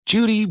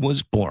Judy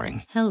was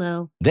boring.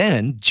 Hello.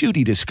 Then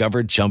Judy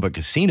discovered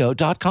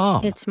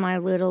ChumbaCasino.com. It's my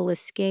little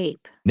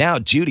escape. Now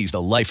Judy's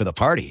the life of the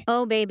party.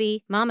 Oh,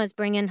 baby, mama's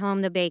bringing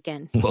home the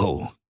bacon.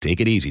 Whoa,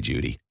 take it easy,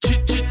 Judy.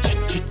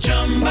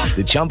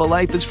 The Chumba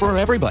life is for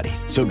everybody.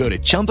 So go to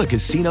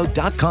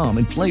ChumbaCasino.com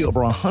and play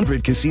over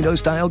 100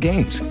 casino-style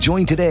games.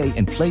 Join today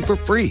and play for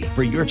free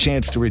for your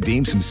chance to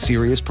redeem some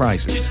serious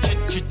prizes.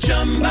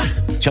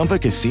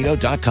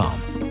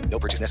 ChumbaCasino.com. No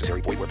purchase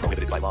necessary. Void where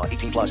prohibited by law.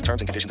 18 plus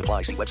terms and conditions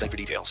apply. See website for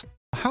details.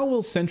 How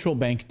will central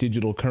bank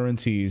digital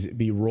currencies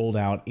be rolled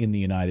out in the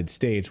United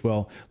States?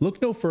 Well,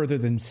 look no further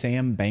than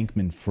Sam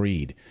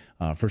Bankman-Fried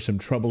for some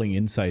troubling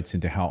insights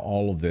into how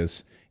all of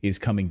this is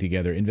coming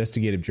together.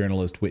 Investigative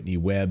journalist Whitney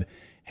Webb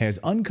has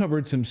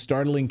uncovered some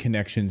startling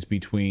connections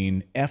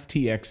between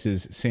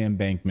FTX's Sam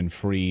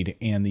Bankman-Fried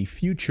and the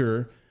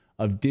future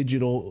of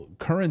digital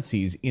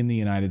currencies in the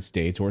United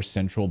States, or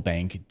central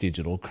bank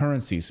digital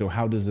currency. So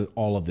how does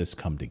all of this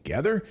come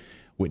together?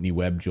 Whitney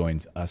Webb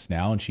joins us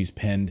now, and she's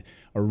penned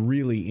a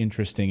really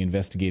interesting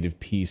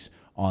investigative piece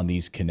on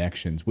these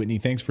connections. Whitney,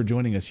 thanks for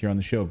joining us here on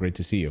the show. Great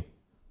to see you.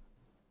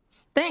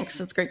 Thanks.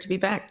 It's great to be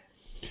back.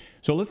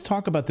 So let's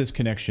talk about this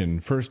connection.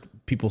 First,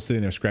 people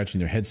sitting there scratching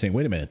their heads saying,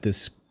 wait a minute,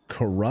 this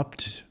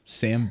corrupt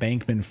Sam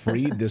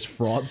Bankman-Fried, this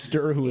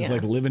fraudster who is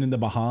like living in the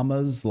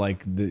Bahamas,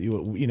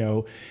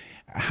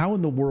 how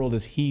in the world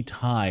is he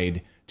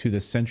tied to the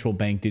central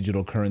bank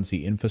digital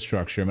currency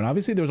infrastructure? I mean,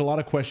 obviously, there's a lot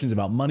of questions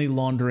about money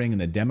laundering and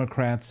the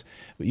Democrats,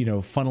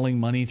 funneling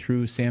money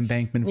through Sam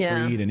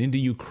Bankman-Fried and into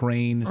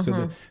Ukraine.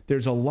 So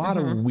there's a lot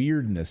of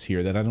weirdness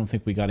here that I don't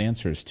think we got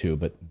answers to,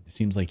 but it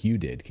seems like you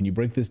did. Can you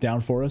break this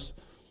down for us?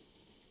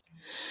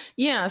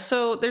 Yeah,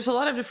 so there's a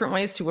lot of different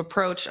ways to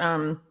approach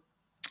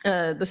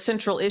the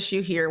central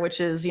issue here, which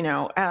is,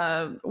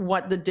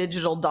 what the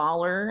digital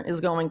dollar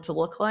is going to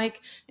look like.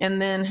 And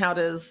then how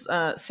does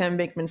Sam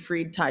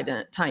Bankman-Fried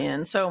tie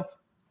in? So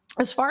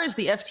as far as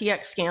the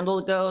FTX scandal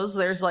goes,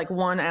 there's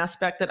one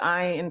aspect that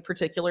I in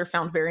particular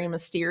found very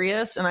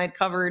mysterious. And I'd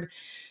covered,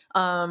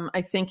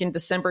 I think, in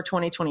December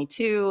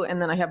 2022.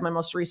 And then I have my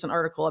most recent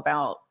article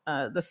about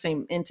the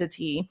same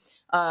entity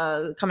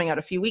coming out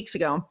a few weeks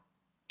ago.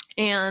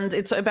 And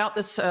it's about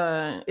this,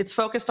 it's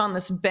focused on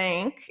this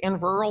bank in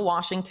rural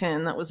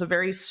Washington that was a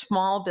very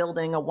small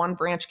building, a one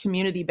branch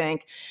community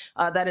bank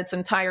that its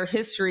entire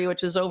history,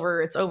 which is over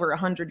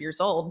 100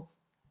 years old,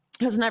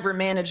 has never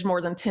managed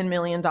more than $10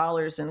 million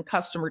in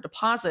customer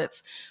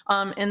deposits.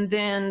 And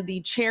then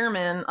the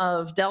chairman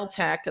of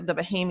Deltec, the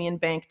Bahamian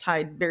bank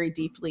tied very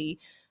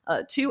deeply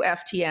to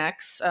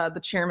FTX,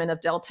 the chairman of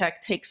Deltec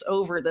takes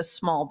over this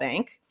small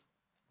bank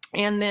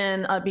and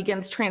then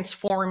begins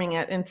transforming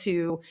it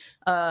into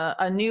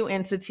a new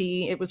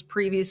entity. It was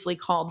previously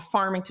called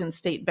Farmington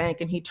State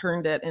Bank, and he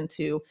turned it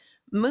into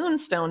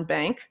Moonstone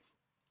Bank.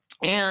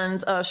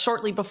 And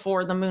shortly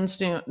before the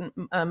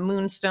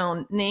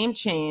Moonstone name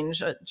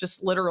change,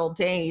 just literal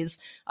days,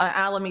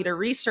 Alameda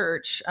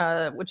Research,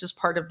 which is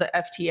part of the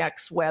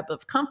FTX web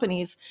of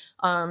companies,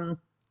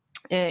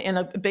 and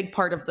a big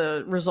part of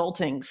the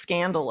resulting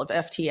scandal of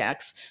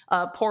FTX,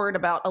 poured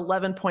about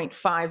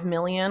 $11.5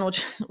 million,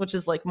 which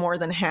is more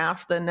than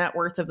half the net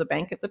worth of the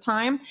bank at the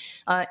time,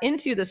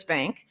 into this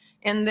bank.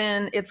 And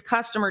then its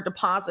customer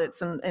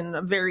deposits in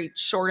a very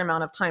short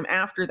amount of time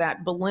after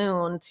that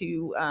ballooned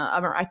to,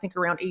 I think,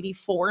 around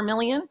 84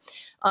 million,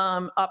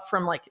 up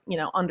from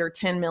under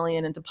 10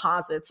 million in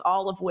deposits,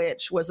 all of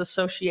which was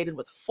associated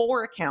with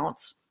 4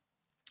 accounts.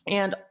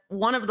 And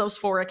one of those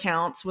 4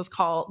 accounts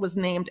was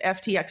named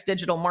FTX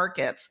Digital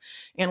Markets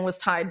and was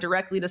tied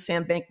directly to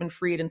Sam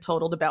Bankman-Fried and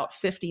totaled about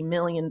 $50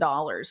 million.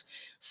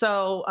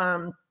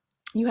 So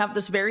you have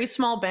this very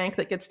small bank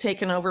that gets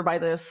taken over by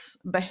this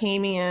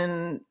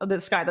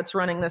guy that's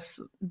running this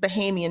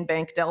Bahamian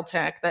bank,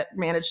 Deltec, that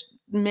managed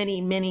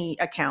many, many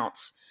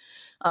accounts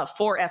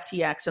for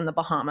FTX in the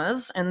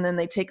Bahamas. And then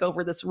they take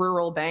over this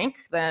rural bank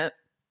that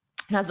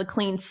has a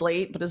clean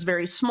slate, but is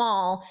very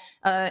small,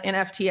 and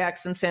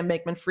FTX and Sam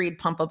Bankman-Fried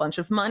pump a bunch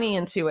of money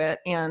into it.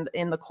 And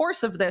in the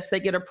course of this, they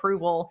get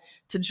approval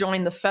to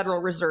join the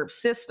Federal Reserve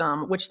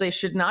System, which they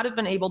should not have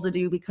been able to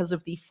do because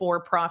of the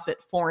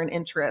for-profit foreign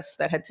interests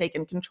that had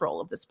taken control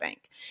of this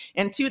bank.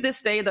 And to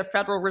this day, the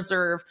Federal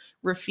Reserve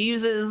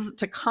refuses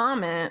to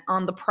comment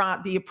on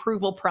the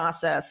approval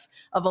process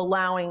of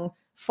allowing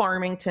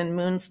Farmington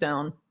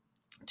Moonstone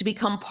to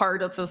become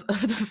part of the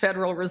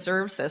Federal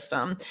Reserve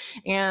System.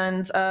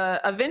 And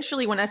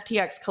eventually, when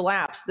FTX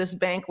collapsed, this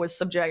bank was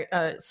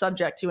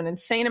subject to an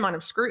insane amount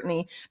of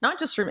scrutiny, not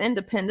just from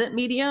independent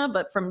media,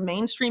 but from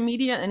mainstream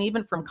media and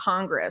even from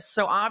Congress.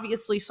 So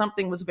obviously,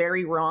 something was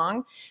very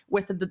wrong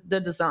with the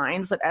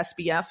designs that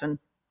SBF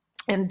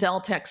and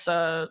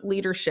Deltec's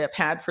leadership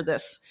had for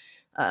this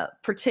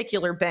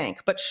particular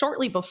bank. But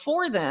shortly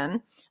before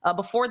then,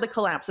 before the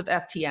collapse of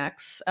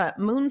FTX,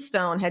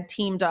 Moonstone had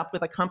teamed up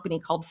with a company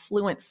called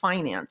Fluent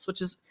Finance,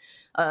 which is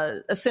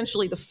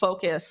essentially the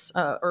focus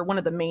or one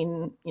of the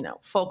main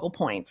focal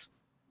points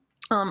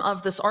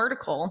of this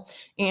article.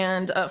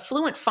 And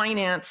Fluent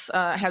Finance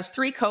has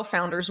three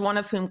co-founders, one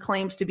of whom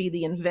claims to be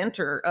the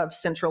inventor of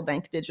central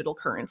bank digital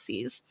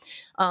currencies.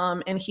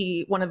 And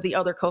one of the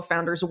other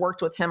co-founders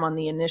worked with him on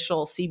the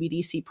initial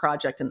CBDC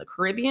project in the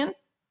Caribbean.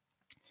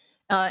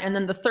 And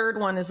then the third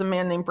one is a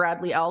man named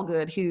Bradley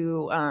Allgood,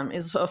 who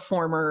is a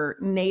former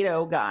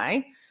NATO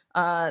guy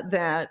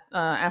that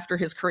after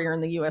his career in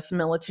the U.S.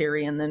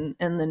 military and then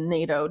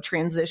NATO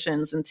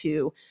transitions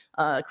into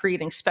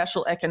creating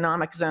special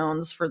economic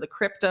zones for the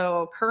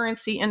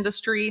cryptocurrency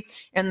industry,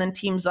 and then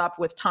teams up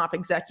with top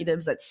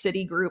executives at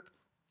Citigroup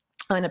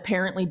and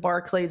apparently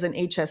Barclays and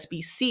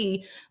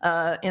HSBC,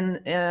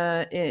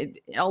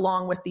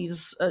 along with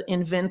these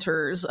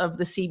inventors of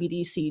the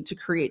CBDC to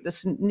create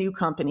this new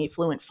company,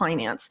 Fluent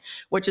Finance,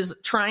 which is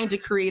trying to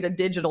create a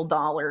digital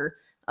dollar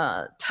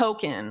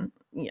token,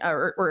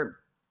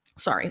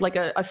 like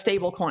a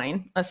stable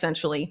coin,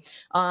 essentially,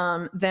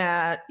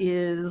 that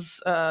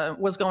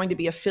was going to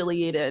be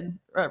affiliated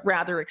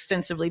rather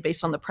extensively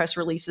based on the press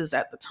releases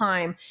at the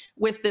time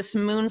with this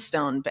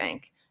Moonstone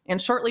Bank. And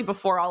shortly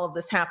before all of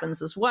this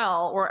happens as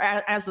well, or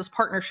as this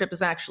partnership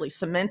is actually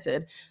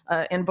cemented,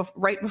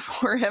 right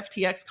before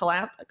FTX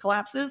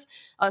collapses,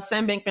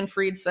 Sam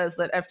Bankman-Fried says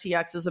that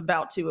FTX is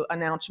about to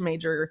announce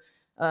major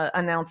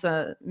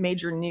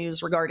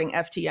news regarding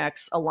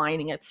FTX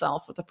aligning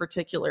itself with a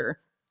particular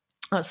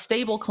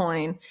stable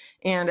coin.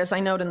 And as I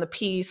note in the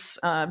piece,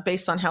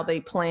 based on how they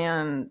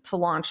plan to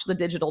launch the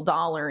digital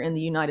dollar in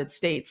the United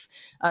States,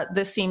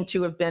 this seemed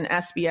to have been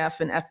SBF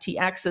and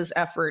FTX's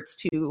efforts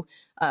to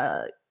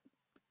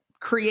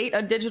create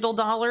a digital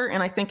dollar.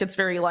 And I think it's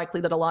very likely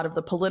that a lot of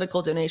the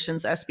political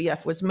donations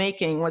SBF was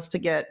making was to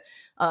get,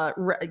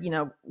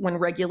 when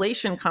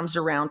regulation comes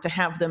around, to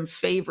have them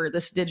favor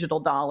this digital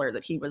dollar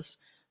that he was,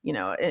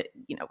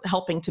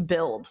 helping to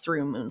build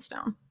through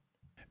Moonstone.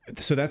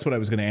 So that's what I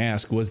was going to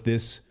ask. Was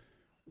this,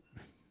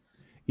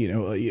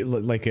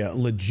 like a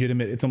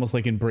legitimate? It's almost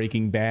like in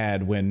Breaking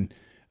Bad when,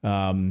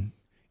 when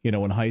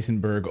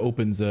Heisenberg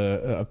opens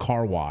a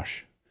car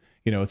wash.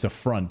 It's a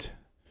front,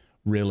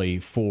 really,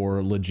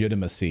 for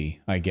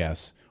legitimacy, I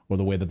guess, or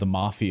the way that the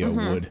mafia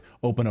would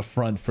open a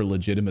front for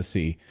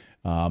legitimacy,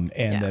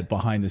 that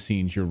behind the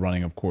scenes you're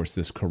running, of course,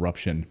 this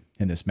corruption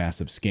and this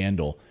massive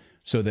scandal.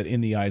 So that in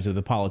the eyes of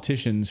the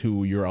politicians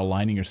who you're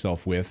aligning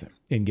yourself with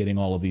in getting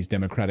all of these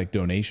democratic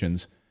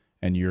donations,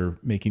 and you're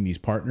making these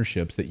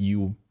partnerships, that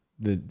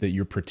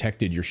you're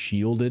protected, you're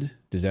shielded.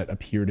 Does that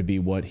appear to be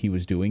what he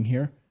was doing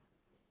here?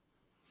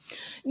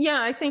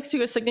 Yeah, I think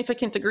to a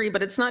significant degree,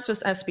 but it's not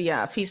just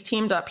SBF. He's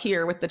teamed up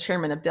here with the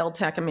chairman of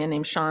Deltec, a man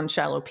named Sean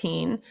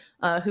Chalopin,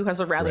 who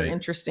has a rather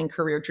interesting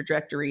career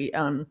trajectory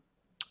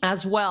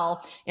as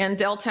well. And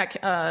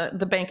Deltec,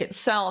 the bank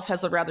itself,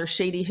 has a rather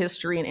shady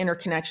history and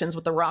interconnections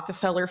with the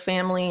Rockefeller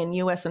family and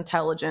U.S.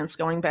 intelligence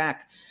going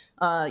back,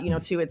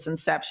 to its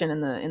inception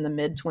in the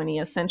mid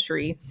 20th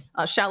century.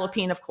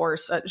 Chalopin, of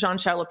course, Jean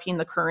Chalopin,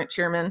 the current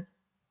chairman,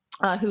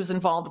 who's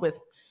involved with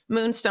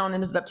Moonstone,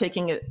 ended up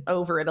taking it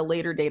over at a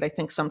later date, I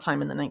think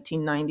sometime in the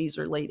 1990s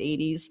or late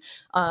 80s.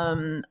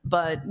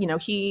 But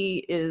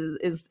he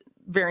is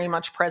very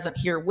much present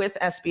here with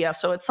SBF.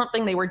 So it's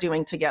something they were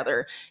doing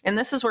together. And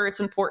this is where it's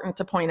important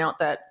to point out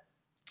that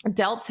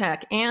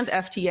Deltec and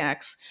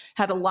FTX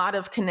had a lot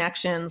of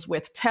connections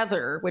with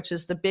Tether, which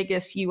is the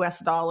biggest US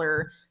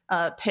dollar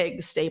peg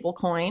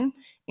stablecoin.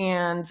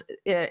 And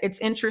it's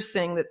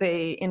interesting that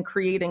they, in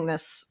creating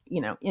this,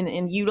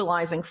 in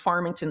utilizing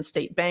Farmington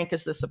State Bank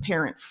as this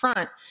apparent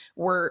front,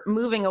 were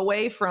moving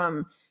away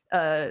from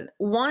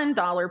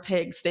 $1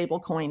 peg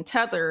stablecoin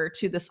Tether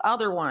to this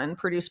other one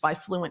produced by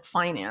Fluent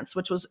Finance,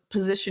 which was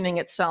positioning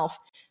itself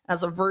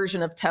as a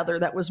version of Tether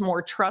that was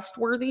more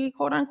trustworthy,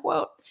 quote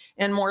unquote,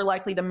 and more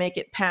likely to make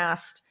it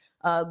past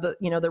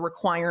the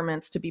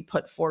requirements to be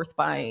put forth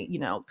by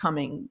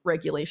coming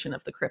regulation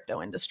of the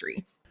crypto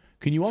industry.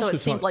 Can you also so it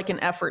seemed like an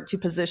effort to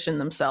position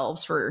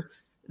themselves for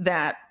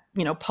that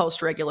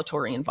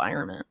post-regulatory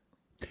environment.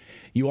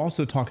 You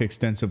also talk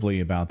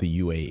extensively about the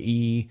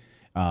UAE.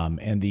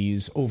 And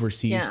these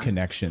overseas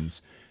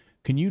connections.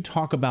 Can you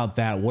talk about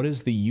that? What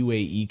is the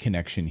UAE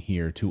connection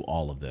here to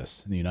all of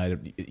this, the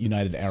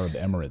United Arab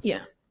Emirates?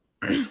 Yeah.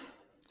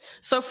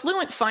 So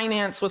Fluent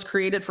Finance was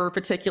created for a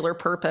particular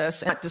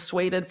purpose and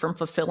dissuaded from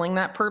fulfilling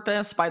that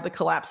purpose by the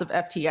collapse of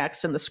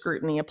FTX and the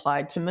scrutiny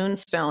applied to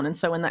Moonstone. And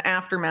so in the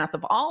aftermath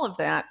of all of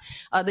that,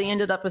 they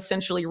ended up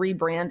essentially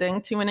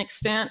rebranding to an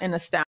extent and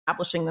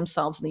establishing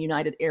themselves in the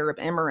United Arab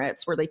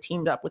Emirates, where they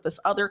teamed up with this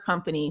other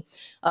company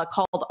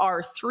called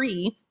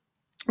R3,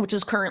 which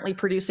is currently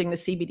producing the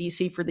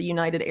CBDC for the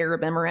United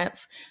Arab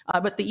Emirates.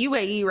 But the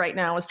UAE right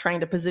now is trying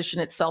to position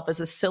itself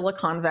as a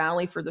Silicon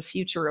Valley for the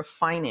future of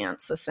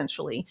finance,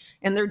 essentially.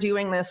 And they're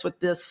doing this with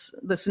this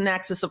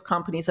nexus of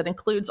companies that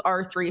includes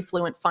R3,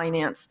 Fluent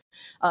Finance,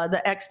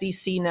 the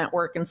XDC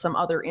network, and some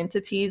other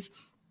entities.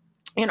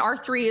 And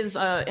R3 is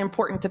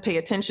important to pay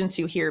attention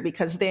to here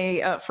because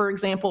they, for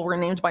example, were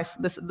named by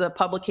the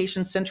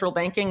publication Central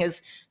Banking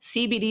as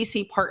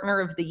CBDC Partner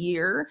of the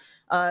Year.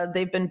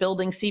 They've been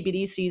building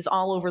CBDCs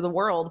all over the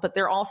world, but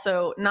they're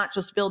also not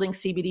just building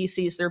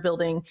CBDCs, they're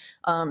building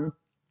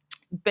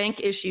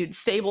bank-issued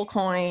stable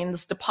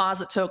coins,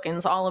 deposit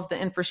tokens, all of the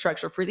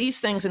infrastructure for these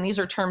things. And these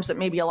are terms that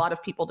maybe a lot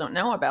of people don't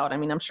know about. I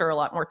mean, I'm sure a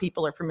lot more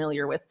people are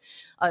familiar with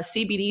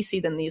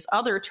CBDC than these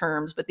other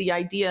terms, but the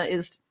idea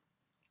is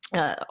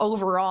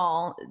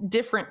overall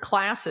different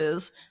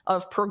classes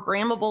of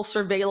programmable,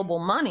 surveillable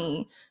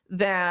money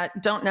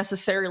that don't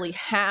necessarily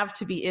have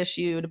to be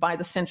issued by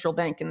the central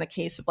bank. In the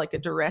case of like a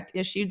direct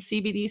issued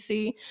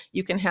CBDC,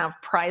 you can have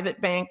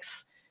private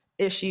banks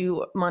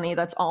issue money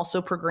that's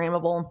also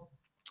programmable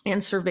and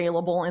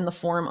surveillable in the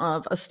form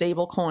of a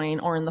stable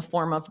coin or in the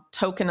form of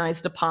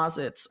tokenized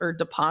deposits or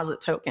deposit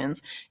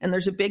tokens. And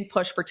there's a big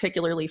push,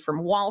 particularly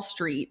from Wall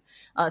Street,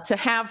 to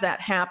have that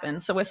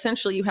happen. So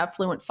essentially you have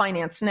Fluent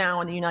Finance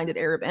now in the United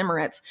Arab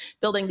Emirates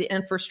building the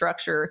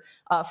infrastructure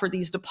for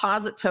these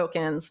deposit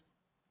tokens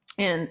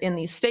and in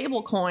these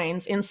stable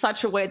coins in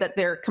such a way that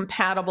they're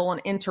compatible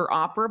and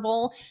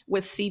interoperable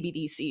with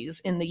CBDCs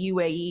in the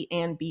UAE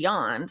and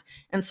beyond.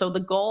 And so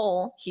the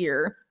goal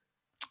here,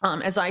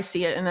 as I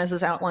see it, and as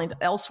is outlined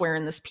elsewhere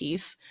in this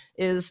piece,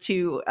 is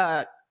to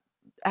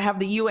have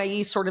the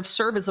UAE sort of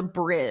serve as a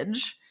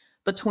bridge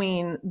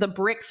between the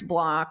BRICS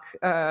block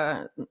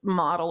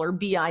model or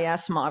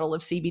BIS model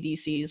of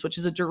CBDCs, which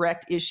is a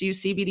direct issue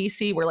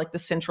CBDC, where like the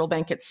central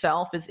bank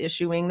itself is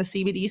issuing the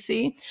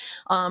CBDC,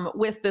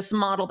 with this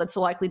model that's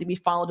likely to be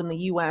followed in the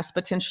US,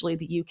 potentially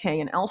the UK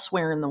and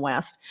elsewhere in the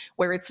West,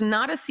 where it's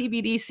not a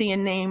CBDC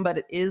in name, but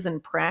it is in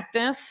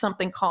practice,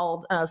 something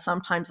called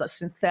sometimes a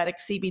synthetic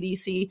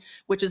CBDC,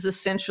 which is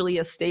essentially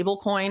a stable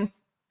coin.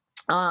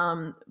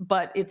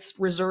 But its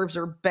reserves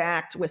are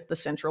backed with the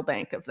central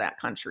bank of that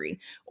country,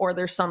 or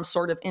there's some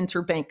sort of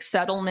interbank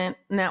settlement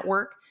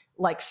network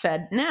like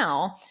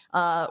FedNow,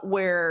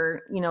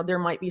 where, you know, there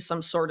might be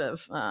some sort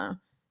of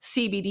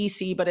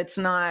CBDC, but it's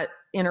not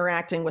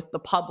interacting with the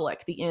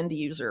public, the end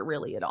user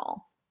really at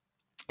all.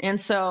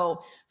 And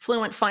so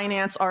Fluent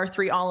Finance,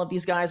 R3, all of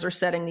these guys are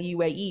setting the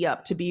UAE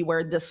up to be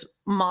where this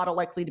model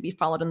likely to be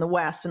followed in the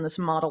West and this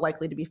model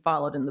likely to be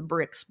followed in the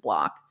BRICS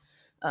bloc.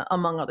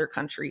 Among other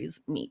countries,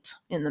 meet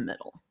in the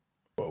middle.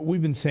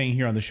 We've been saying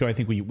here on the show, I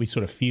think we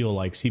sort of feel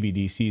like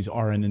CBDCs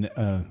are an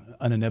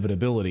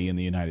inevitability in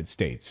the United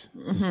States.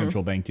 Mm-hmm. The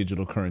central bank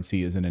digital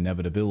currency is an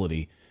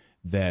inevitability,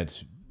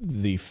 that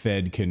the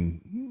Fed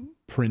can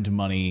print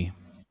money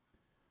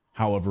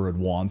however it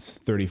wants.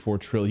 $34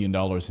 trillion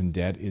in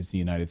debt is the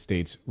United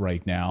States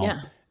right now.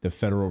 Yeah. The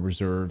Federal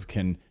Reserve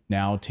can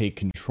now take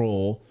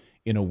control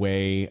in a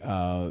way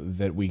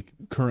that we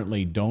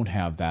currently don't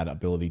have that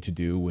ability to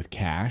do with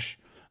cash.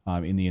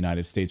 In the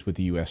United States with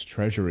the U.S.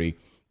 Treasury.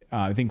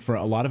 I think for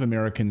a lot of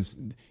Americans,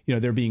 you know,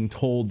 they're being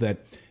told that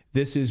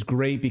this is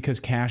great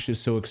because cash is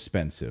so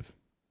expensive,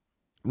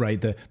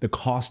 right? The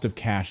cost of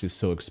cash is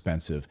so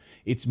expensive.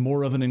 It's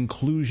more of an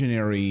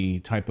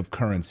inclusionary type of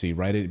currency,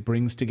 right? It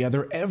brings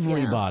together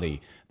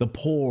everybody, the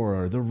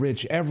poor, the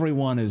rich,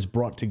 everyone is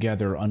brought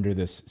together under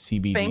this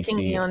CBDC. Banking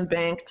the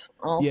unbanked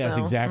also. Yes,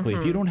 exactly.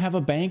 Mm-hmm. If you don't have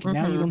a bank,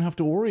 now you don't have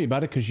to worry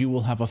about it because you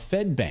will have a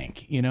Fed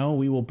bank. You know,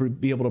 we will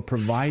be able to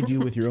provide you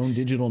with your own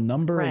digital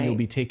number and you'll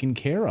be taken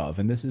care of.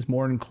 And this is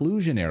more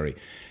inclusionary.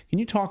 Can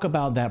you talk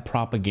about that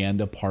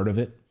propaganda part of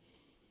it?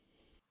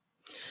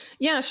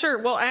 Yeah,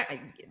 sure. Well,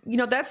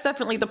 that's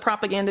definitely the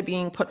propaganda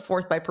being put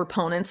forth by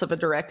proponents of a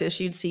direct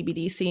issued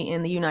CBDC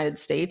in the United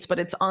States, but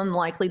it's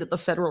unlikely that the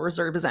Federal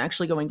Reserve is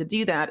actually going to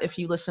do that. If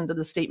you listen to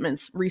the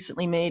statements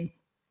recently made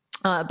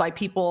by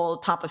people,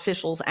 top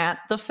officials at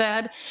the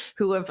Fed,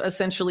 who have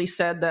essentially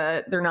said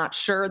that they're not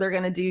sure they're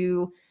going to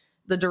do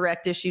the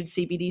direct issued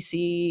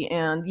CBDC.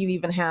 And you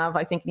even have,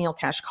 I think, Neil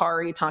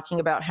Kashkari talking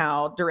about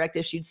how direct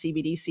issued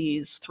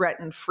CBDCs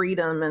threaten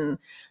freedom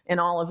and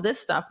all of this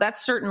stuff.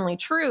 That's certainly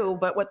true.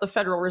 But what the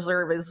Federal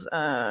Reserve is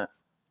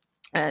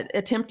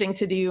attempting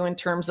to do in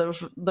terms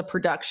of the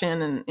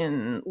production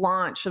and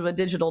launch of a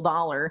digital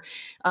dollar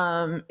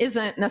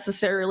isn't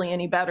necessarily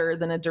any better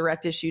than a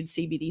direct issued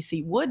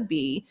CBDC would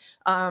be.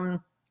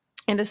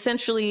 And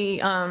essentially,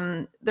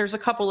 there's a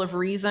couple of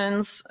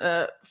reasons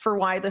for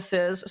why this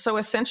is. So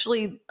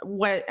essentially,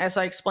 as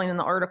I explained in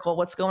the article,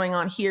 what's going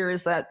on here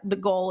is that the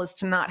goal is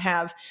to not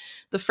have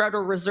the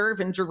Federal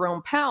Reserve and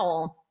Jerome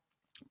Powell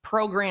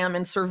program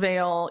and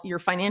surveil your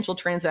financial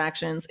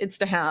transactions. It's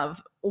to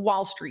have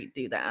Wall Street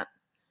do that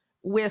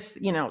with,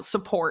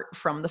 support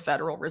from the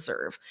Federal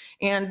Reserve.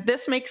 And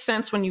this makes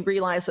sense when you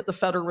realize that the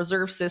Federal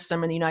Reserve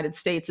System in the United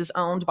States is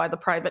owned by the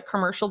private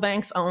commercial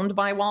banks owned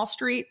by Wall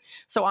Street.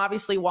 So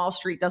obviously Wall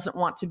Street doesn't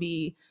want to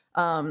be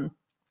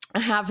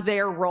have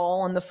their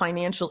role in the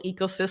financial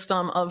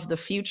ecosystem of the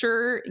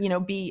future,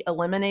 be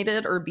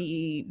eliminated or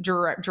be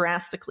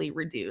drastically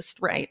reduced,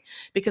 right?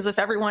 Because if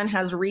everyone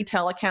has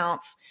retail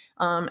accounts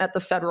at the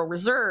Federal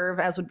Reserve,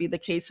 as would be the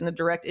case in a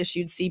direct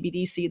issued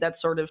CBDC, that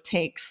sort of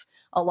takes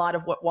a lot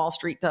of what Wall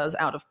Street does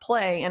out of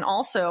play. And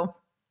also,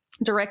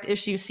 direct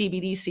issue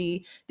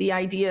CBDC, the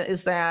idea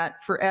is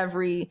that for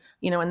every,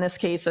 in this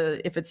case,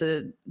 if it's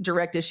a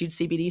direct issued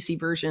CBDC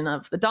version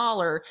of the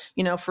dollar,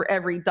 for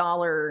every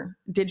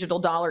digital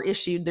dollar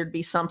issued, there'd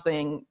be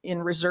something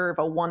in reserve,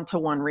 a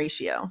 1-to-1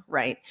 ratio,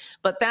 right?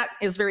 But that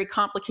is very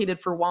complicated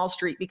for Wall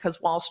Street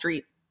because Wall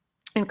Street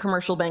and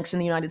commercial banks in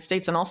the United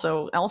States and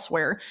also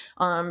elsewhere,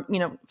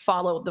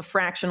 follow the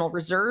fractional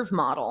reserve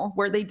model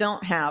where they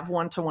don't have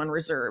 1-to-1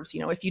 reserves.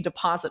 If you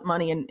deposit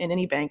money in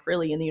any bank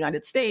really in the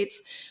United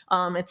States,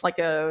 it's like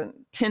a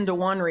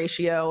 10-to-1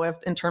 ratio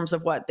in terms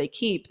of what they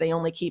keep. They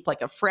only keep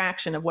like a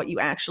fraction of what you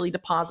actually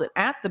deposit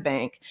at the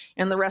bank,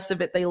 and the rest of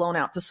it they loan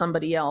out to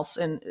somebody else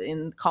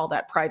and call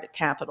that private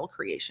capital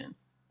creation.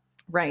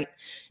 Right.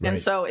 And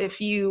so if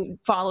you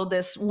follow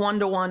this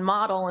 1-to-1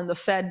 model and the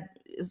Fed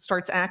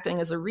starts acting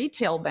as a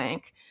retail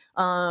bank,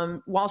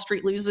 Wall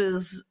Street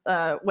loses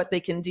what they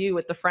can do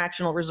with the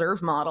fractional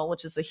reserve model,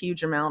 which is a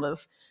huge amount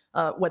of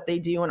what they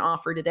do and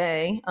offer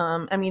today.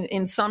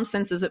 In some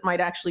senses, it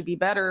might actually be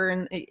better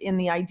in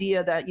the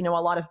idea that, a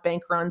lot of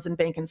bank runs and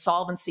bank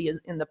insolvency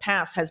in the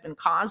past has been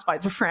caused by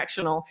the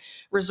fractional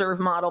reserve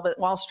model. But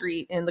Wall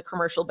Street and the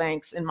commercial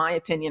banks, in my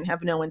opinion,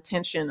 have no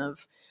intention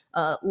of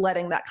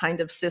letting that kind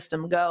of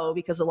system go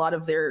because a lot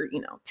of their,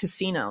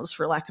 casinos,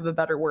 for lack of a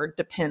better word,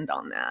 depend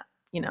on that.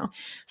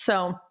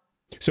 So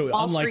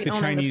Wall unlike Street the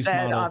Chinese the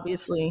Fed, model,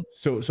 obviously.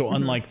 So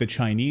unlike the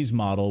Chinese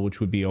model,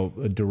 which would be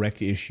a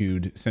direct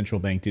issued central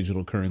bank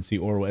digital currency,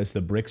 or as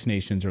the BRICS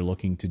nations are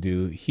looking to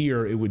do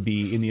here, it would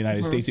be in the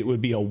United States, it would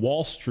be a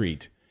Wall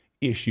Street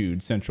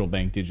issued central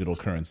bank digital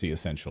currency,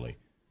 essentially.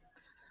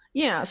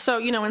 Yeah. So,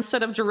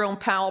 instead of Jerome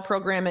Powell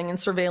programming and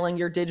surveilling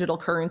your digital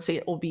currency,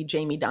 it will be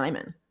Jamie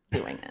Dimon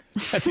doing it.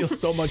 That feels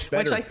so much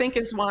better. Which I think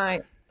is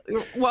why.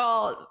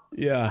 Well,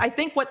 yeah, I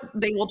think what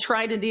they will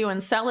try to do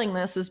in selling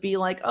this is be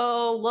like,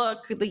 oh,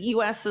 look, the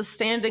U.S. is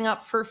standing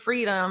up for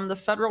freedom. The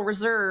Federal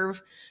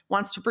Reserve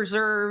wants to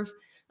preserve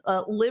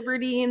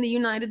liberty in the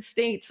United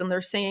States, and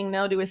they're saying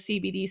no to a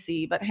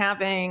CBDC. But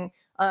having,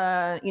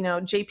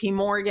 J.P.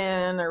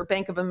 Morgan or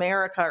Bank of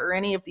America or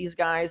any of these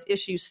guys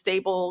issue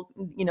stable,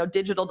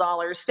 digital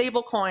dollars,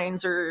 stable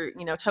coins, or,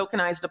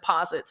 tokenized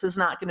deposits is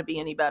not going to be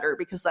any better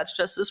because that's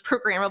just as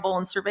programmable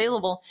and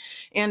surveillable.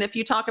 And if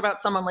you talk about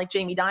someone like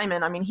Jamie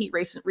Dimon, he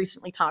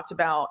recently talked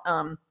about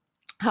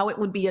how it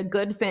would be a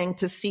good thing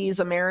to seize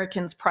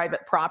Americans'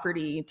 private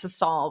property to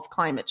solve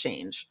climate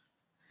change.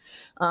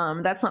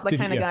 That's not the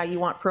kind of guy you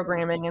want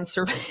programming and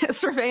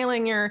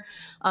surveilling your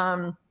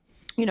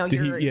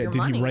your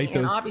money. He write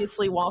those,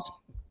 obviously,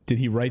 did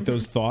he write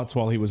those thoughts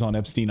while he was on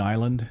Epstein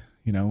Island?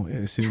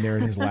 Sitting there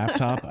in his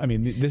laptop.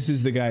 This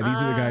is the guy.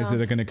 These are the guys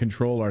that are going to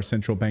control our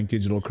central bank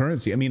digital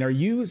currency.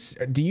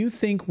 Do you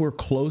think we're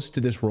close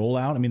to this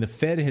rollout? The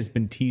Fed has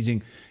been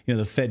teasing,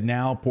 the Fed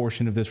Now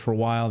portion of this for a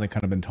while. They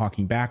kind of been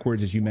talking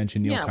backwards, as you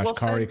mentioned, Neil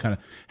Kashkari.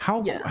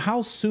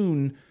 How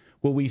soon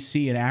will we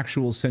see an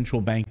actual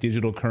central bank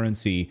digital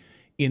currency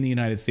in the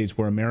United States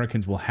where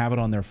Americans will have it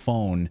on their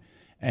phone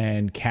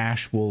and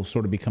cash will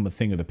sort of become a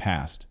thing of the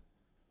past?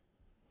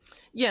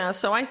 Yeah,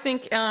 so I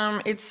think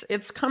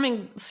it's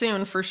coming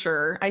soon for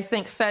sure. I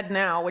think Fed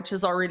Now, which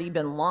has already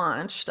been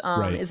launched,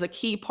 is a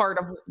key part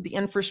of the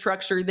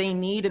infrastructure they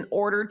need in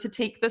order to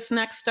take this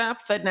next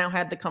step. Fed Now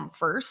had to come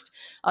first,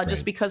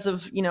 just because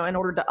of, in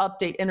order to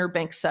update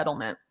interbank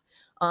settlement.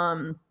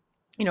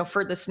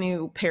 For this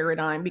new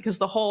paradigm, because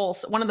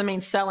one of the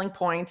main selling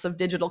points of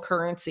digital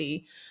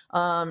currency,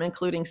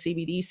 including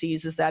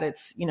CBDCs, is that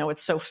it's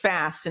so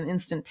fast and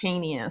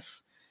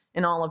instantaneous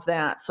and all of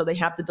that. So they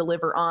have to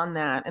deliver on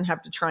that and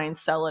have to try and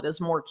sell it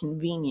as more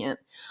convenient.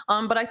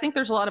 But I think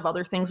there's a lot of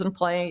other things in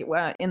play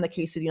in the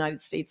case of the United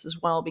States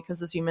as well,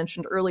 because as you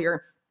mentioned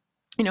earlier,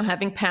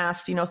 having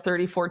passed,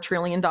 $34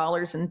 trillion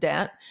in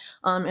debt,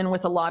 and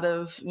with a lot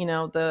of,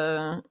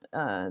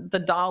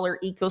 the dollar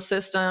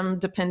ecosystem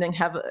depending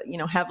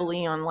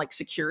heavily on like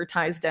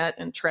securitized debt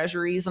and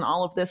treasuries and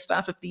all of this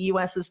stuff. If the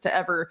U.S. is to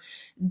ever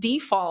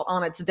default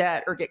on its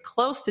debt or get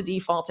close to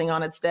defaulting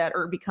on its debt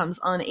or becomes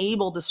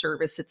unable to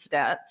service its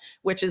debt,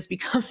 which is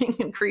becoming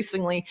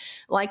increasingly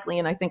likely,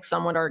 and I think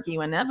some would argue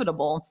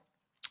inevitable,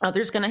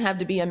 there's going to have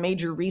to be a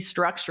major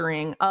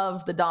restructuring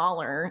of the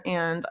dollar.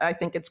 And I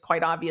think it's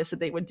quite obvious that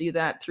they would do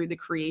that through the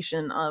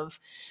creation of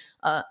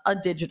a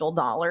digital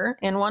dollar.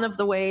 And one of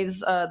the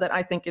ways that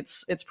I think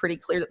it's pretty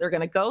clear that they're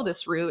going to go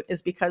this route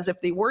is because if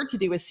they were to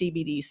do a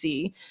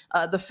CBDC,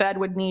 the Fed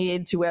would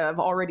need to have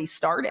already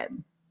started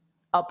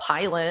a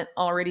pilot,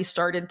 already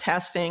started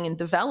testing and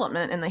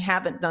development, and they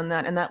haven't done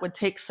that. And that would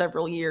take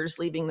several years,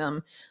 leaving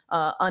them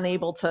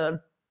unable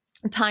to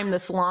time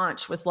this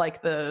launch with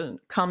like the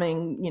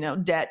coming,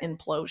 debt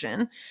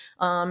implosion.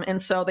 And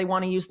so they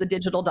want to use the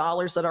digital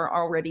dollars that are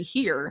already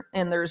here.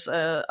 And there's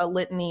a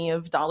litany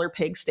of dollar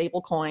peg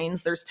stable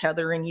coins. There's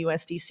Tether and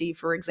USDC,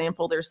 for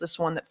example. There's this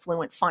one that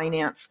Fluent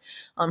Finance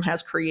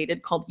has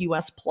created called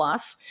US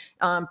Plus.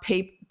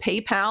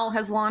 PayPal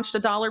has launched a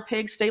dollar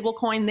peg stable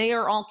coin. They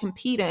are all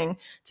competing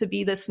to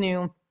be this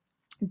new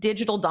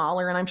digital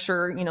dollar, and I'm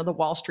sure, the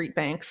Wall Street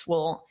banks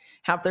will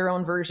have their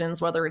own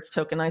versions, whether it's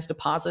tokenized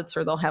deposits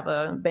or they'll have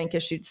a bank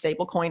issued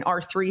stablecoin.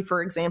 R3,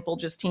 for example,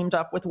 just teamed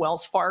up with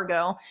Wells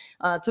Fargo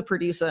to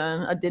produce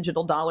a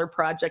digital dollar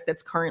project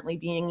that's currently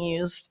being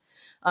used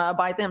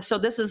by them. So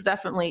this is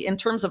definitely, in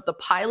terms of the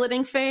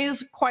piloting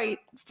phase, quite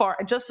far,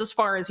 just as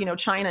far as,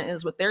 China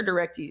is with their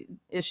direct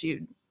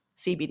issued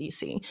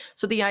CBDC.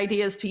 So the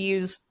idea is to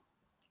use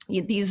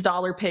these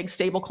dollar peg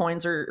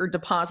stablecoins or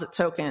deposit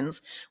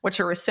tokens, which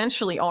are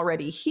essentially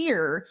already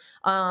here.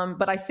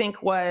 But I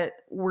think what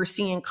we're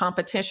seeing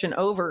competition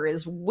over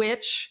is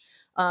which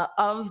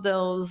of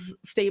those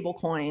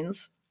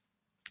stablecoins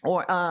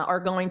are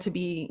going to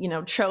be,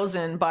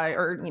 chosen by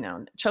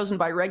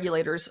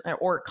regulators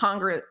or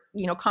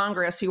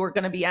Congress, who are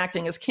going to be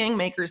acting as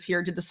kingmakers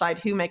here to decide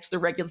who makes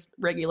the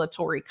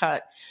regulatory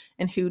cut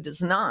and who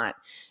does not.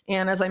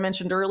 And as I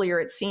mentioned earlier,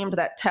 it seemed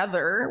that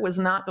Tether was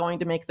not going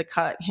to make the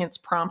cut, hence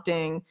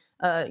prompting,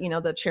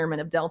 the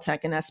chairman of Deltec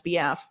and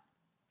SBF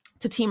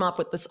to team up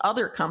with this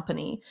other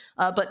company.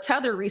 But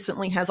Tether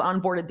recently has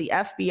onboarded the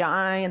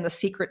FBI and the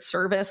Secret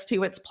Service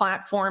to its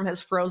platform, has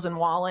frozen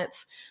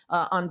wallets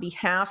on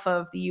behalf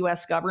of the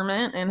U.S.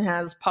 government, and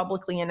has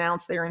publicly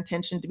announced their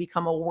intention to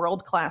become a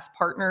world-class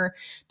partner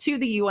to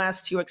the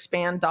U.S. to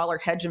expand dollar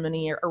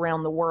hegemony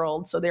around the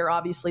world. So they're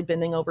obviously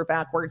bending over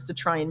backwards to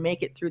try and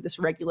make it through this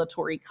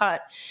regulatory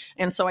cut.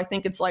 And so I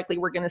think it's likely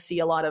we're going to see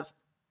a lot of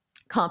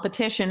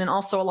competition and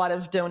also a lot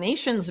of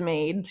donations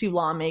made to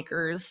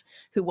lawmakers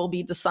who will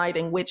be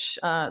deciding which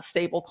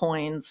stable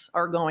coins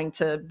are going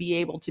to be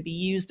able to be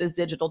used as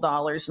digital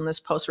dollars in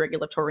this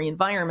post-regulatory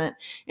environment.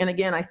 And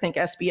again, I think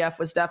SBF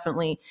was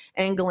definitely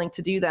angling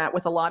to do that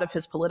with a lot of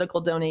his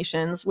political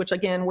donations, which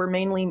again were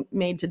mainly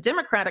made to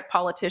Democratic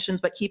politicians.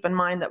 But keep in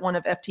mind that one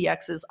of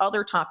FTX's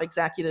other top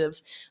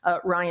executives,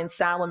 Ryan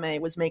Salome,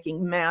 was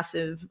making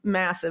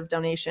massive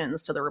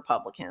donations to the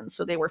Republicans.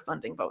 So they were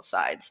funding both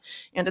sides.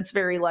 And it's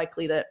very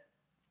likely that,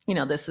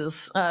 this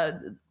is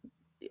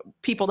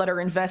people that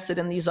are invested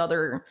in these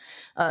other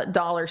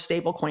dollar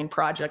stablecoin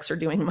projects are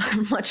doing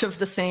much of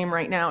the same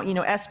right now.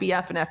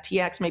 SBF and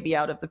FTX may be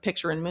out of the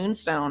picture in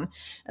Moonstone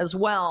as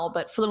well,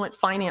 but Fluent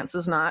Finance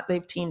is not.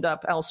 They've teamed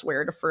up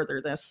elsewhere to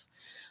further this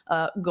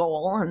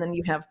goal. And then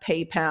you have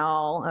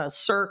PayPal,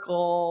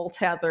 Circle,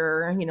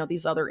 Tether,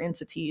 these other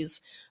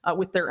entities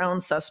with their own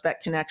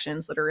suspect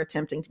connections that are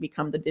attempting to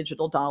become the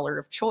digital dollar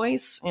of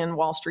choice. And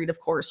Wall Street,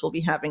 of course, will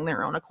be having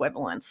their own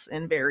equivalents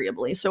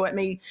invariably. So it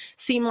may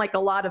seem like a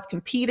lot of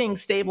competing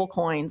stable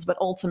coins, but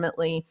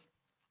ultimately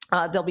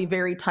they'll be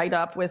very tied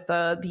up with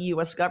the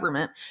U.S.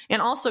 government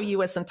and also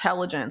U.S.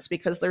 intelligence,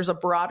 because there's a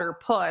broader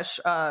push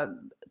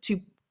to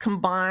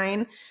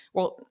combine,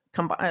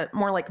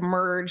 more like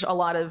merge a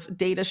lot of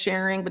data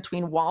sharing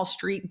between Wall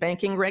Street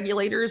banking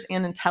regulators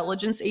and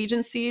intelligence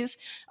agencies.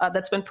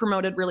 That's been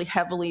promoted really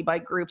heavily by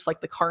groups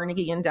like the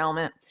Carnegie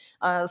Endowment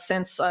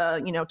since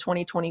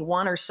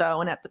 2021 or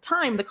so. And at the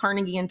time, the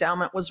Carnegie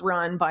Endowment was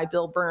run by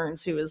Bill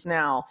Burns, who is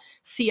now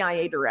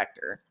CIA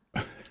director.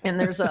 And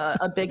there's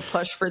a big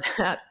push for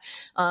that,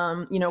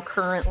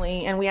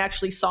 currently. And we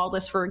actually saw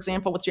this, for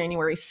example, with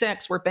January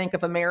 6th, where Bank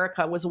of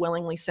America was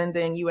willingly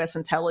sending U.S.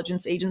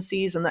 intelligence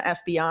agencies and the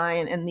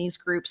FBI and these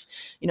groups,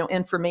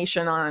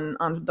 information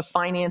on the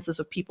finances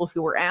of people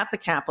who were at the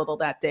Capitol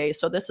that day.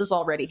 So this is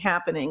already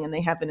happening, and they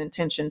have an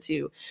intention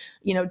to,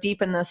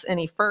 deepen this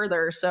any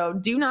further. So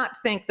do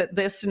not think that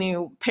this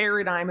new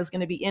paradigm is going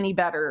to be any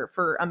better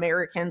for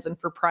Americans and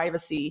for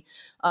privacy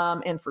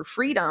and for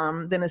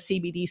freedom than a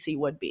CBDC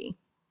would be.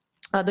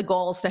 The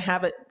goal is to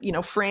have it,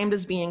 framed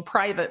as being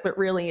private, but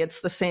really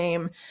it's the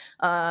same,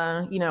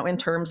 in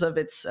terms of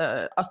its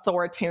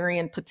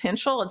authoritarian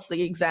potential. It's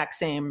the exact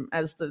same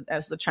as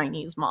the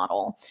Chinese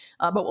model,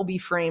 but will be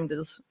framed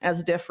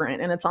as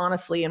different. And it's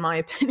honestly, in my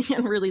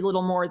opinion, really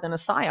little more than a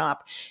psyop.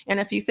 And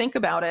if you think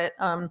about it,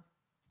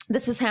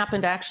 this has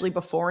happened actually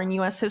before in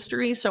U.S.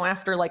 history. So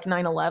after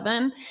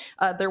 9/11,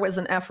 there was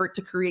an effort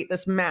to create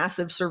this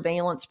massive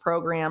surveillance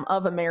program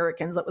of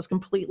Americans that was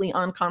completely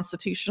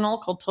unconstitutional,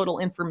 called Total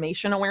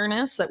Information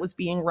Awareness, that was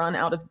being run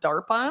out of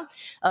DARPA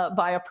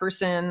by a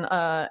person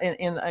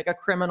in a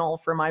criminal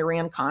from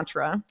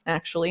Iran-Contra,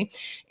 actually.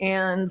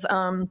 And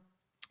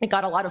it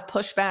got a lot of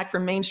pushback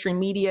from mainstream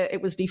media.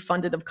 It was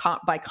defunded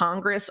by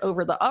Congress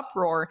over the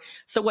uproar.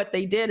 So what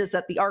they did is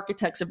that the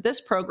architects of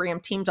this program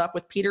teamed up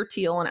with Peter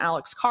Thiel and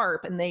Alex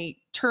Karp, and they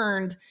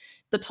turned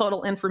the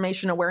Total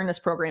Information Awareness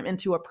Program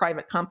into a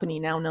private company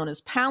now known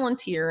as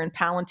Palantir. And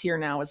Palantir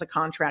now is a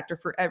contractor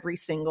for every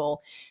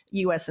single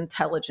U.S.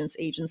 intelligence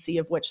agency,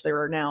 of which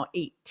there are now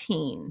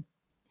 18.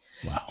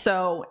 Wow.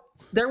 So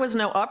there was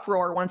no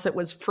uproar once it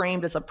was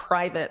framed as a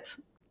private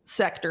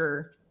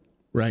sector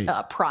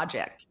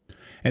project.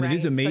 And it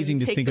is amazing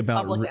to think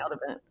about. Out of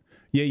it.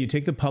 Yeah, you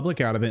take the public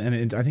out of it,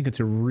 and I think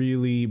it's a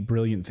really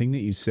brilliant thing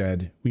that you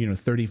said.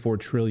 $34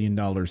 trillion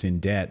in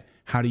debt.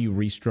 How do you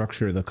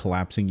restructure the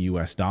collapsing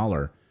U.S.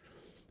 dollar?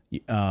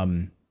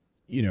 And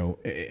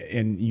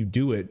you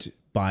do it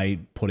by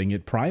putting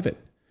it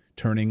private,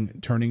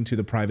 turning to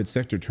the private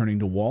sector, turning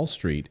to Wall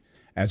Street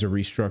as a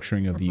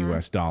restructuring of the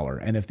U.S. dollar.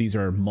 And if these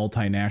are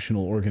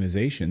multinational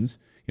organizations,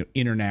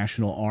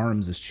 international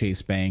arms as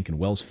Chase Bank and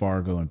Wells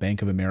Fargo and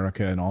Bank of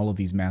America and all of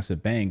these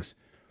massive banks,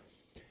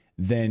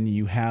 then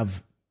you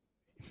have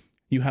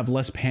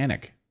less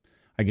panic.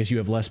 I guess you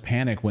have less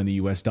panic when the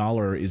U.S.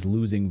 dollar is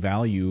losing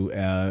value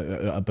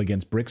up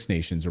against BRICS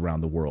nations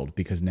around the world,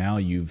 because now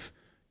you've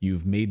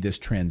made this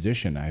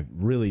transition. I've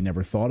really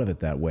never thought of it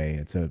that way.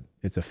 It's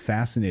a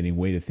fascinating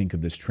way to think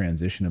of this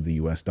transition of the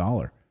U.S.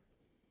 dollar.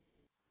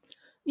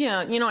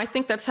 Yeah, I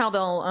think that's how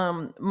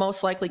they'll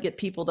most likely get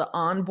people to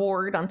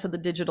onboard onto the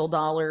digital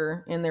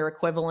dollar in their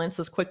equivalents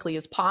as quickly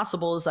as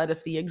possible, is that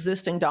if the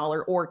existing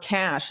dollar or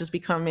cash is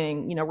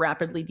becoming,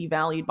 rapidly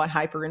devalued by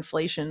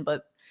hyperinflation,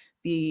 but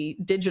the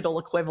digital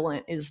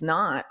equivalent is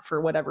not, for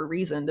whatever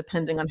reason,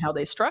 depending on how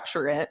they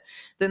structure it,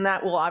 then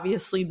that will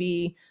obviously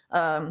be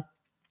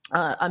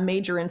a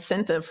major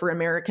incentive for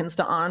Americans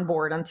to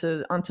onboard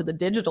onto the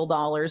digital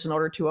dollars in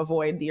order to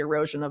avoid the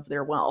erosion of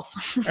their wealth.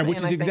 And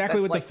which is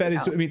exactly what the Fed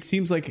is. I mean, it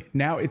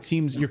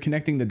seems you're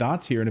connecting the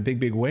dots here in a big,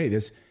 big way.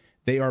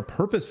 They are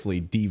purposefully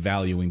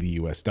devaluing the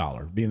U.S.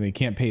 dollar, being they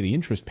can't pay the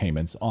interest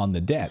payments on the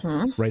debt,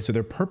 right? So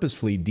they're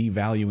purposefully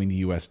devaluing the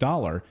U.S.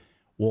 dollar.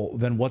 Well,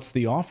 then what's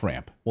the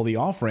off-ramp? Well, the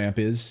off-ramp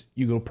is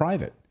you go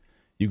private.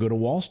 You go to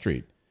Wall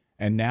Street.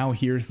 And now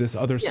here's this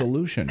other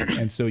solution.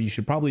 And so you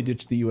should probably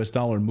ditch the U.S.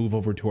 dollar and move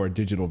over to our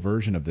digital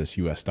version of this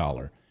U.S.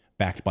 dollar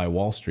backed by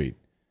Wall Street.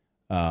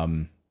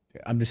 I'm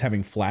just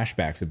having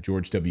flashbacks of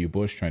George W.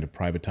 Bush trying to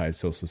privatize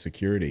Social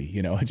Security.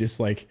 Just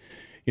like,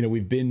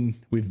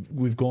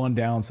 we've gone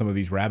down some of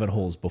these rabbit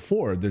holes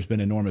before. There's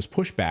been enormous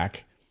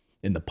pushback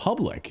in the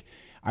public.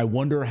 I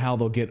wonder how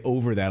they'll get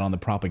over that on the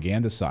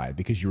propaganda side,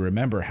 because you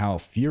remember how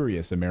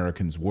furious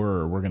Americans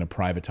were. We're going to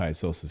privatize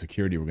Social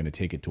Security. We're going to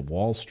take it to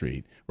Wall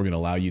Street. We're going to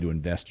allow you to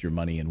invest your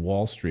money in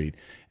Wall Street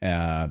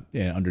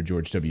under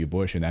George W.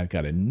 Bush. And that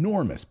got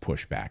enormous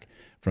pushback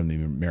from the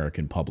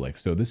American public.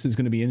 So this is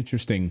going to be an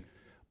interesting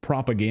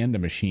propaganda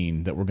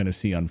machine that we're going to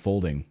see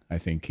unfolding, I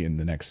think, in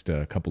the next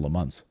couple of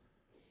months.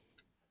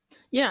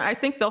 Yeah, I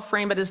think they'll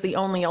frame it as the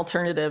only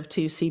alternative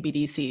to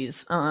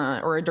CBDCs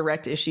or a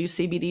direct issue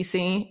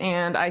CBDC,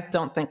 and I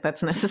don't think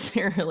that's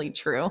necessarily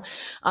true.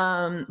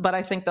 But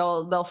I think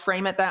they'll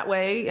frame it that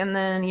way, and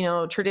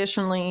then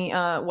traditionally,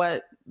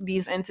 what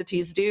these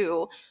entities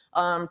do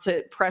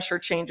to pressure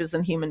changes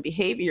in human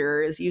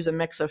behavior is use a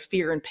mix of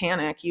fear and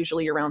panic,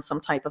 usually around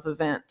some type of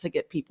event, to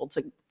get people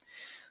to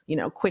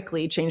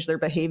quickly change their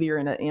behavior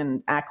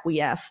and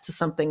acquiesce to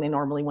something they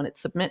normally wouldn't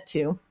submit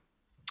to.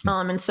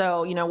 And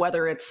so,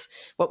 whether it's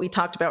what we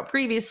talked about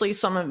previously,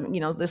 some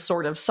of, this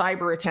sort of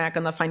cyber attack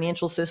on the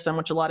financial system,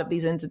 which a lot of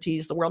these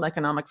entities, the World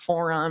Economic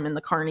Forum and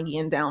the Carnegie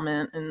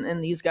Endowment,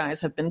 and these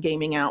guys have been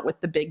gaming out with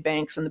the big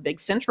banks and the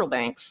big central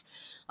banks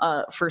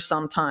for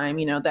some time,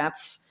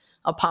 that's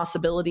a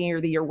possibility,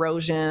 or the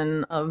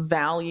erosion of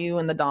value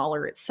in the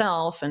dollar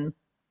itself. And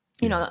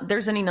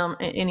there's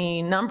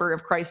any number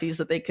of crises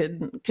that they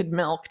could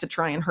milk to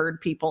try and herd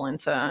people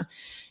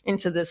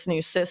into this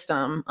new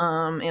system.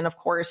 And of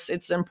course,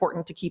 it's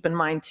important to keep in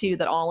mind too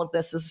that all of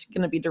this is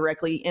going to be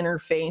directly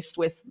interfaced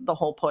with the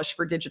whole push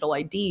for digital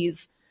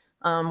IDs,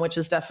 which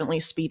is definitely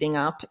speeding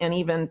up. And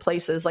even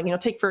places like,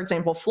 take for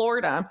example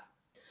Florida.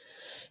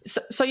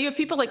 So you have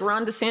people like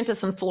Ron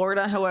DeSantis in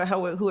Florida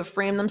who have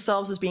framed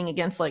themselves as being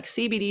against like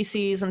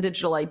CBDCs and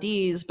digital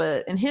IDs.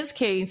 But in his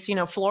case,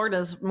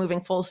 Florida's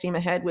moving full steam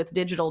ahead with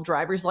digital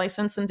driver's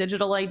license and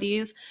digital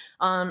IDs.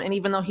 And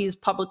even though he's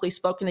publicly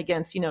spoken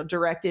against,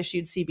 direct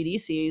issued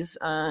CBDCs,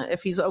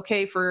 if he's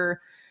okay for,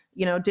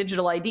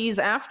 digital IDs,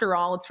 after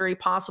all, it's very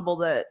possible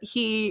that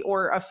he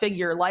or a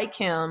figure like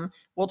him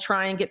will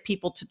try and get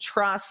people to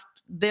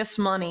trust this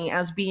money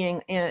as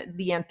being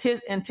the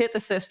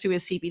antithesis to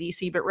his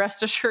CBDC, but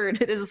rest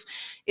assured it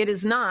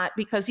is not,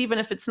 because even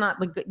if it's not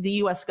the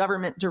U.S.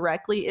 government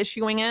directly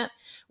issuing it,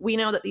 we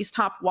know that these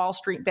top Wall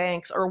Street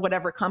banks or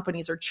whatever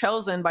companies are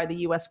chosen by the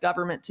U.S.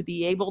 government to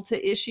be able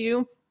to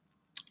issue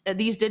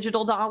these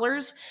digital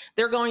dollars.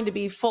 They're going to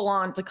be full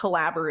on to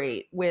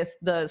collaborate with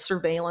the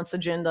surveillance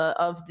agenda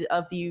of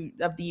the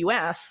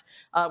U.S.,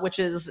 which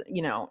is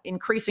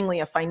increasingly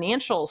a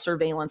financial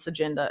surveillance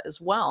agenda as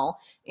well.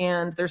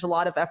 And there's a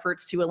lot of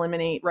efforts to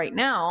eliminate right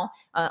now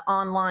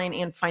online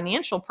and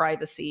financial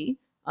privacy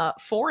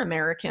for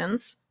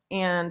Americans.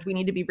 And we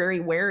need to be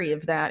very wary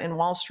of that. And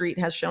Wall Street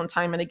has shown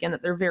time and again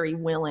that they're very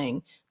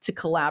willing to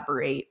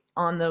collaborate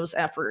on those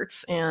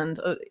efforts. And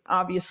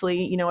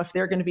obviously, if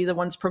they're going to be the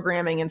ones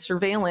programming and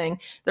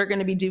surveilling, they're going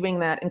to be doing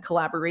that in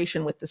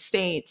collaboration with the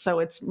state. So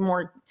it's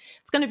going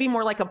to be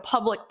more like a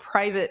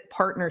public-private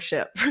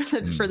partnership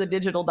for the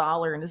digital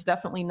dollar, and is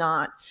definitely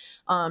not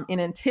an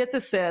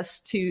antithesis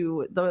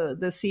to the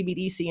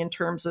CBDC in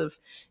terms of,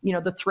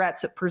 the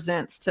threats it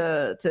presents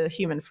to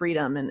human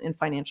freedom and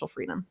financial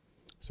freedom.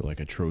 So like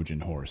a Trojan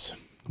horse.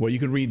 Well, you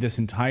can read this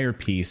entire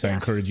piece. Yes. I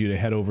encourage you to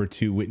head over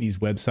to Whitney's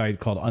website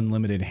called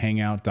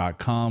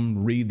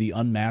unlimitedhangout.com. Read The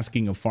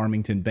Unmasking of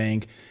Farmington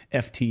Bank,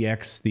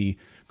 FTX, the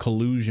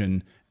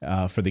collusion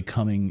for the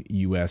coming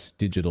U.S.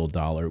 digital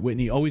dollar.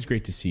 Whitney, always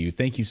great to see you.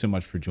 Thank you so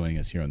much for joining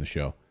us here on the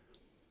show.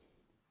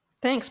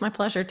 Thanks. My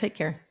pleasure. Take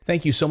care.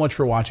 Thank you so much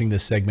for watching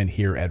this segment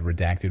here at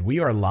Redacted. We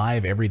are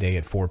live every day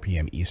at 4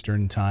 p.m.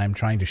 Eastern Time,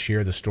 trying to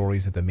share the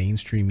stories that the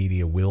mainstream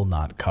media will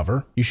not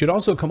cover. You should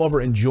also come over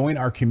and join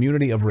our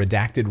community of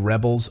Redacted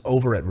Rebels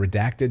over at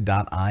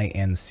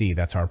redacted.inc.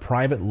 That's our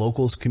private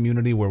locals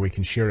community where we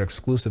can share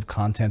exclusive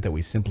content that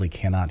we simply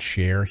cannot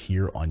share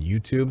here on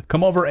YouTube.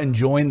 Come over and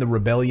join the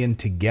rebellion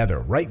together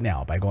right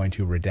now by going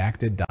to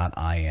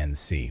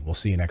redacted.inc. We'll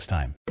see you next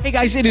time. Hey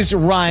guys, it is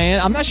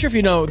Ryan. I'm not sure if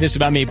you know this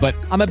about me, but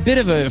I'm a bit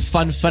of a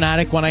fun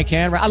fanatic when I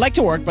can. I like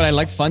to work, but I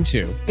like fun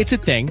too. It's a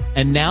thing.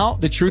 And now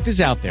the truth is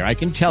out there. I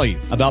can tell you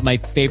about my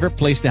favorite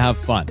place to have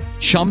fun.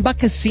 Chumba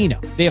Casino.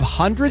 They have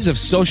hundreds of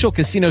social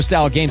casino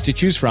style games to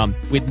choose from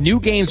with new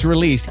games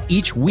released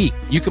each week.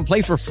 You can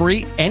play for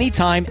free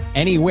anytime,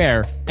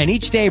 anywhere. And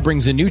each day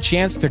brings a new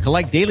chance to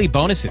collect daily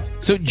bonuses.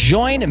 So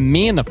join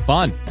me in the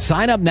fun.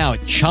 Sign up now at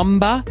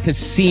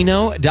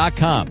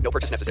ChumbaCasino.com. No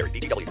purchase necessary.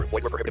 VGW. Void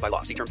where prohibited by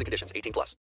law. See terms and conditions. 18+.